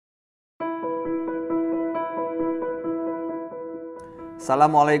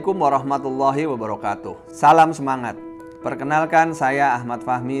Assalamualaikum warahmatullahi wabarakatuh. Salam semangat. Perkenalkan, saya Ahmad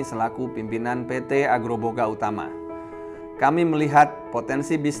Fahmi selaku pimpinan PT Agro Boga Utama. Kami melihat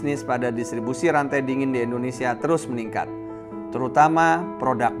potensi bisnis pada distribusi rantai dingin di Indonesia terus meningkat, terutama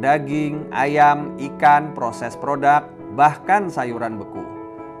produk daging, ayam, ikan, proses produk, bahkan sayuran beku.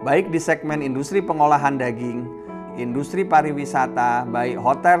 Baik di segmen industri pengolahan daging, industri pariwisata, baik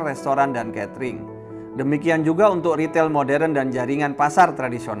hotel, restoran, dan catering. Demikian juga untuk retail modern dan jaringan pasar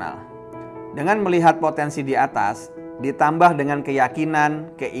tradisional. Dengan melihat potensi di atas, ditambah dengan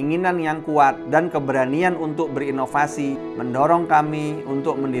keyakinan, keinginan yang kuat, dan keberanian untuk berinovasi, mendorong kami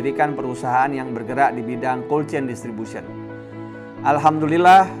untuk mendirikan perusahaan yang bergerak di bidang cold chain distribution.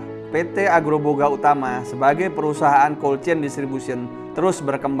 Alhamdulillah, PT Agro Boga Utama sebagai perusahaan cold chain distribution terus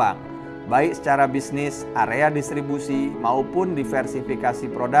berkembang, baik secara bisnis, area distribusi, maupun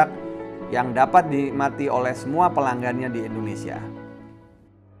diversifikasi produk yang dapat dinikmati oleh semua pelanggannya di Indonesia.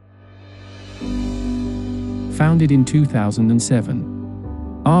 Founded in 2007,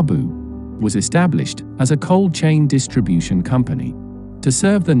 ABU was established as a cold chain distribution company to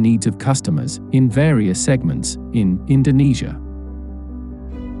serve the needs of customers in various segments in Indonesia.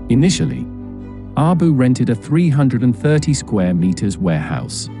 Initially, ABU rented a 330 square meters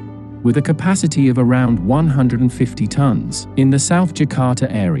warehouse with a capacity of around 150 tons in the South Jakarta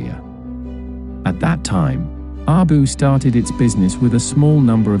area. At that time, ABU started its business with a small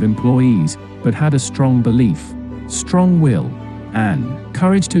number of employees, but had a strong belief, strong will, and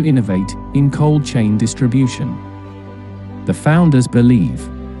courage to innovate in cold chain distribution. The founders believe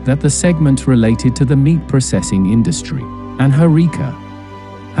that the segment related to the meat processing industry and HoReCa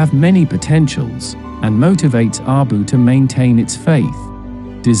have many potentials and motivates ABU to maintain its faith,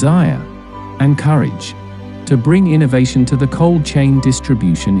 desire, and courage to bring innovation to the cold chain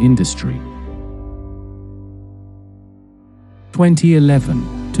distribution industry.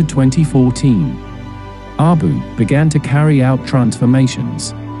 2011 to 2014, ABU began to carry out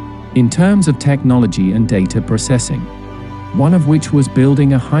transformations in terms of technology and data processing, one of which was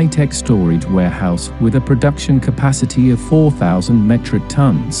building a high-tech storage warehouse with a production capacity of 4,000 metric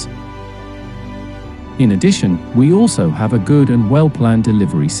tons. In addition, we also have a good and well-planned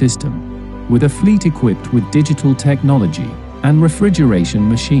delivery system, with a fleet equipped with digital technology and refrigeration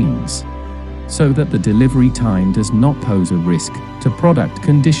machines, so that the delivery time does not pose a risk to product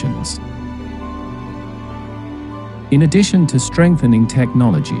conditions. In addition to strengthening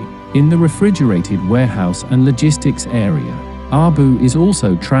technology in the refrigerated warehouse and logistics area, ABU is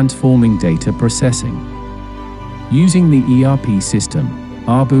also transforming data processing. Using the ERP system,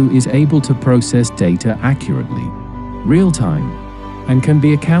 ABU is able to process data accurately, real-time, and can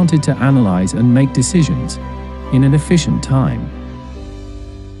be accounted to analyze and make decisions in an efficient time.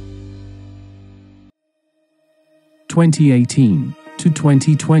 2018 to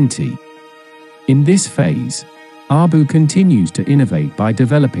 2020. In this phase, ABU continues to innovate by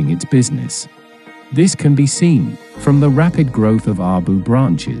developing its business. This can be seen from the rapid growth of ABU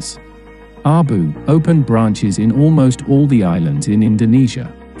branches. ABU opened branches in almost all the islands in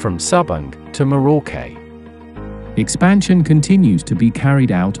Indonesia, from Sabang to Merauke. Expansion continues to be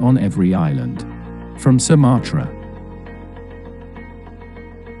carried out on every island, from Sumatra,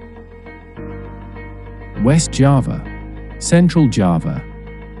 West Java, Central Java,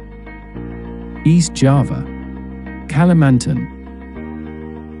 East Java, Kalimantan,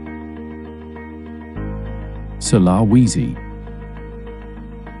 Sulawesi,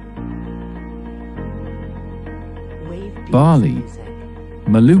 Bali,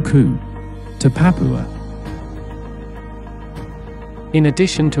 Maluku, to Papua. In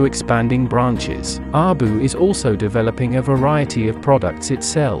addition to expanding branches, ABU is also developing a variety of products it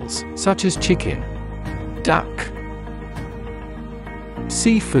sells, such as chicken, duck,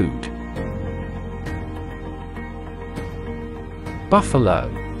 seafood, buffalo,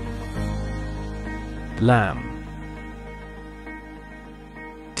 lamb,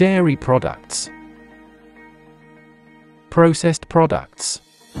 dairy products, processed products,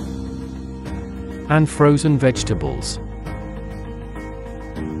 and frozen vegetables.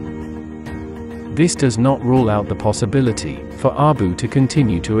 This does not rule out the possibility for ABU to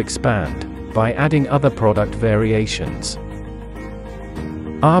continue to expand by adding other product variations.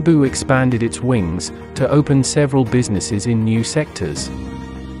 ABU expanded its wings to open several businesses in new sectors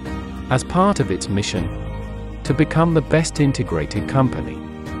as part of its mission to become the best integrated company.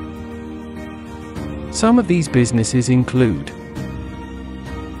 Some of these businesses include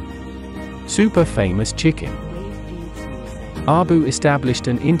Super Famous Chicken. ABU established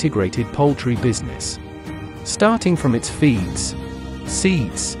an integrated poultry business, starting from its feeds,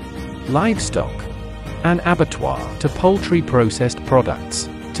 seeds, livestock, and abattoir to poultry processed products,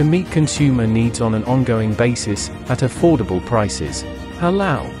 to meet consumer needs on an ongoing basis at affordable prices,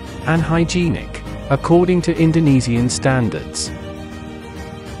 halal, and hygienic, according to Indonesian standards.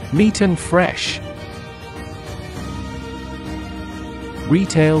 Meat and fresh.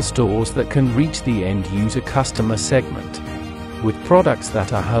 Retail stores that can reach the end-user customer segment with products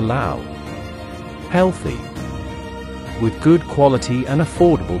that are halal, healthy, with good quality and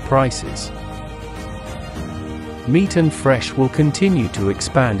affordable prices. Meat and Fresh will continue to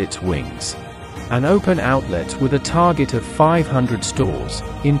expand its wings and open outlets with a target of 500 stores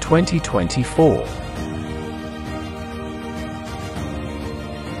in 2024.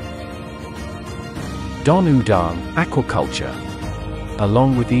 Don Udang Agriculture.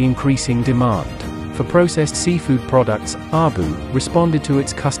 Along with the increasing demand for processed seafood products, Abu responded to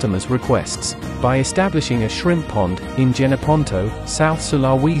its customers' requests by establishing a shrimp pond in Jeneponto, South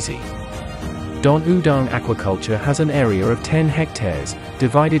Sulawesi. Don Udang Agriculture has an area of 10 hectares,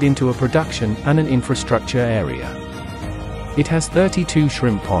 divided into a production and an infrastructure area. It has 32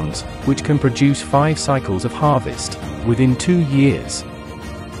 shrimp ponds, which can produce 5 cycles of harvest within 2 years.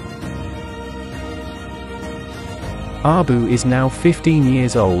 Abu is now 15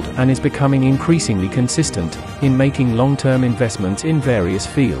 years old and is becoming increasingly consistent in making long-term investments in various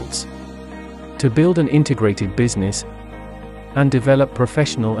fields to build an integrated business and develop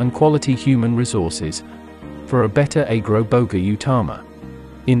professional and quality human resources for a better Agro Boga Utama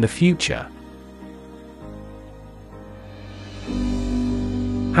in the future.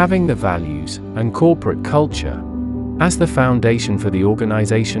 Having the values and corporate culture as the foundation for the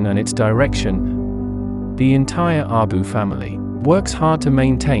organization and its direction, the entire Abu family works hard to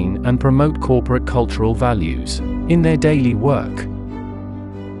maintain and promote corporate cultural values in their daily work.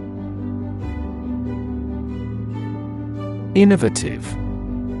 Innovative.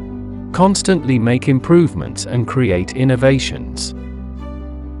 Constantly make improvements and create innovations.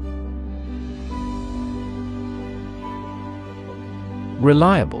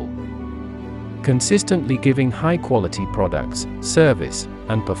 Reliable. Consistently giving high-quality products, service,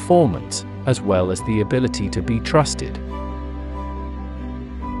 and performance, as well as the ability to be trusted.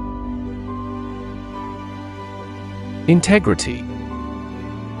 Integrity.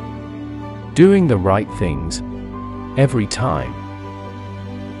 Doing the right things every time.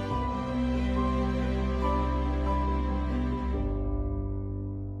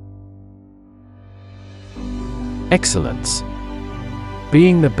 Excellence.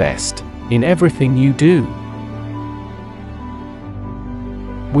 Being the best in everything you do.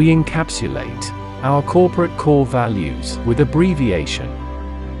 We encapsulate our corporate core values with abbreviation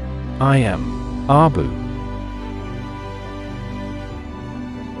I am Abu.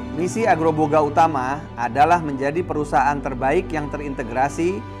 Misi Agro Boga Utama adalah menjadi perusahaan terbaik yang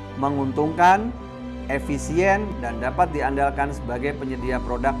terintegrasi, menguntungkan, efisien, dan dapat diandalkan sebagai penyedia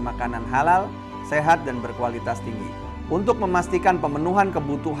produk makanan halal, sehat, dan berkualitas tinggi. Untuk memastikan pemenuhan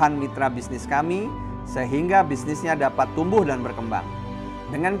kebutuhan mitra bisnis kami, sehingga bisnisnya dapat tumbuh dan berkembang.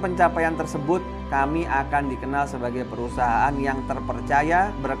 Dengan pencapaian tersebut, kami akan dikenal sebagai perusahaan yang terpercaya,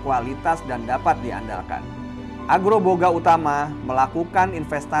 berkualitas, dan dapat diandalkan. Agro Boga Utama melakukan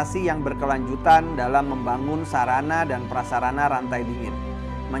investasi yang berkelanjutan dalam membangun sarana dan prasarana rantai dingin,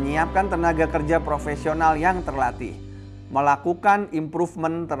 menyiapkan tenaga kerja profesional yang terlatih, melakukan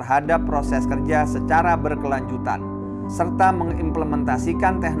improvement terhadap proses kerja secara berkelanjutan, serta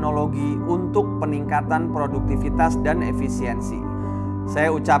mengimplementasikan teknologi untuk peningkatan produktivitas dan efisiensi.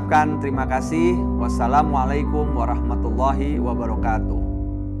 Saya ucapkan terima kasih. Wassalamualaikum warahmatullahi wabarakatuh.